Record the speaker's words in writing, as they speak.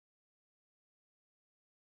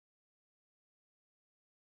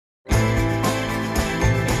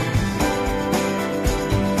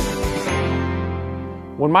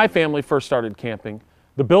When my family first started camping,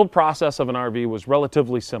 the build process of an RV was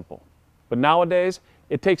relatively simple. But nowadays,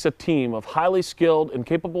 it takes a team of highly skilled and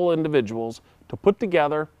capable individuals to put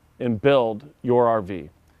together and build your RV.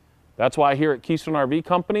 That's why here at Keystone RV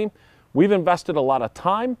Company, we've invested a lot of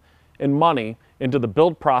time and money into the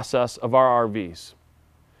build process of our RVs.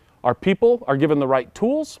 Our people are given the right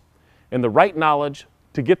tools and the right knowledge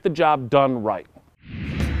to get the job done right.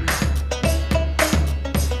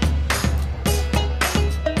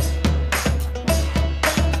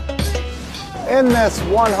 In this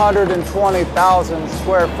 120,000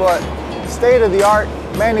 square foot state-of-the-art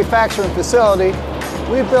manufacturing facility,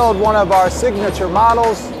 we build one of our signature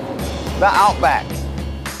models, the Outback.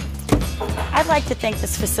 I'd like to think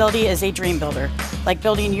this facility is a dream builder, like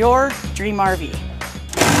building your dream RV.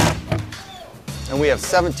 And we have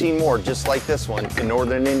 17 more just like this one in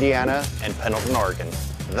northern Indiana and Pendleton, Oregon.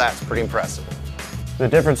 That's pretty impressive. The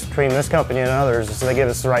difference between this company and others is they give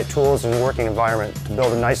us the right tools and working environment to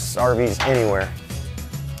build nice RVs anywhere.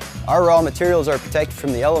 Our raw materials are protected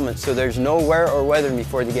from the elements, so there's no wear or weathering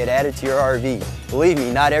before they get added to your RV. Believe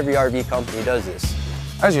me, not every RV company does this.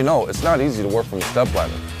 As you know, it's not easy to work from a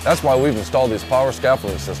stepladder. That's why we've installed these power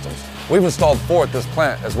scaffolding systems. We've installed 4 at this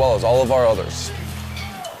plant, as well as all of our others.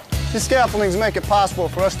 These scaffoldings make it possible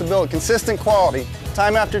for us to build consistent quality,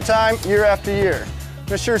 time after time, year after year.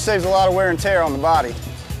 This sure saves a lot of wear and tear on the body.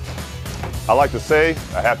 I like to say,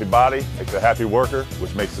 a happy body makes a happy worker,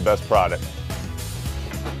 which makes the best product.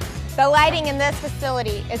 The lighting in this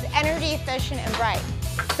facility is energy efficient and bright.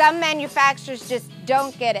 Some manufacturers just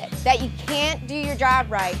don't get it, that you can't do your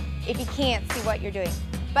job right if you can't see what you're doing.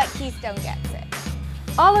 But Keystone gets it.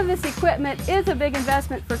 All of this equipment is a big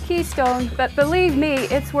investment for Keystone, but believe me,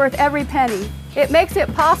 it's worth every penny. It makes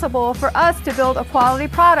it possible for us to build a quality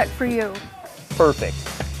product for you. Perfect.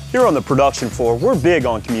 Here on the production floor, we're big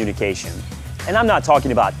on communication. And I'm not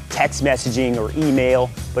talking about text messaging or email,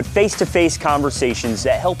 but face-to-face conversations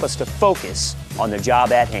that help us to focus on the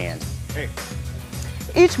job at hand. Hey.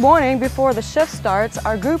 Each morning before the shift starts,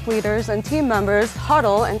 our group leaders and team members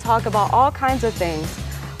huddle and talk about all kinds of things,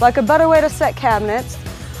 like a better way to set cabinets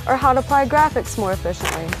or how to apply graphics more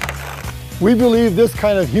efficiently. We believe this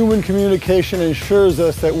kind of human communication ensures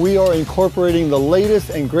us that we are incorporating the latest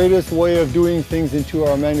and greatest way of doing things into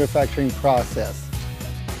our manufacturing process.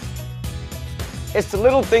 It's the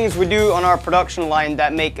little things we do on our production line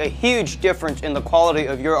that make a huge difference in the quality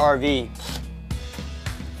of your RV.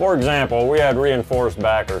 For example, we add reinforced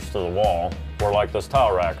backers to the wall, where like this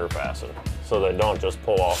tile rack are fastened, so they don't just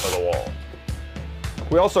pull off of the wall.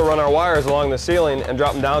 We also run our wires along the ceiling and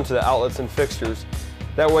drop them down to the outlets and fixtures.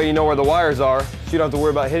 That way you know where the wires are, so you don't have to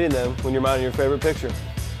worry about hitting them when you're mounting your favorite picture.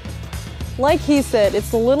 Like he said,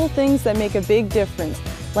 it's the little things that make a big difference,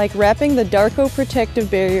 like wrapping the Darko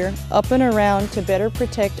protective barrier up and around to better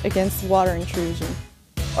protect against water intrusion.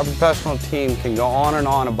 Our professional team can go on and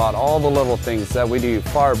on about all the little things that we do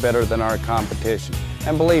far better than our competition.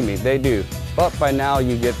 And believe me, they do. But by now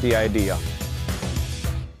you get the idea.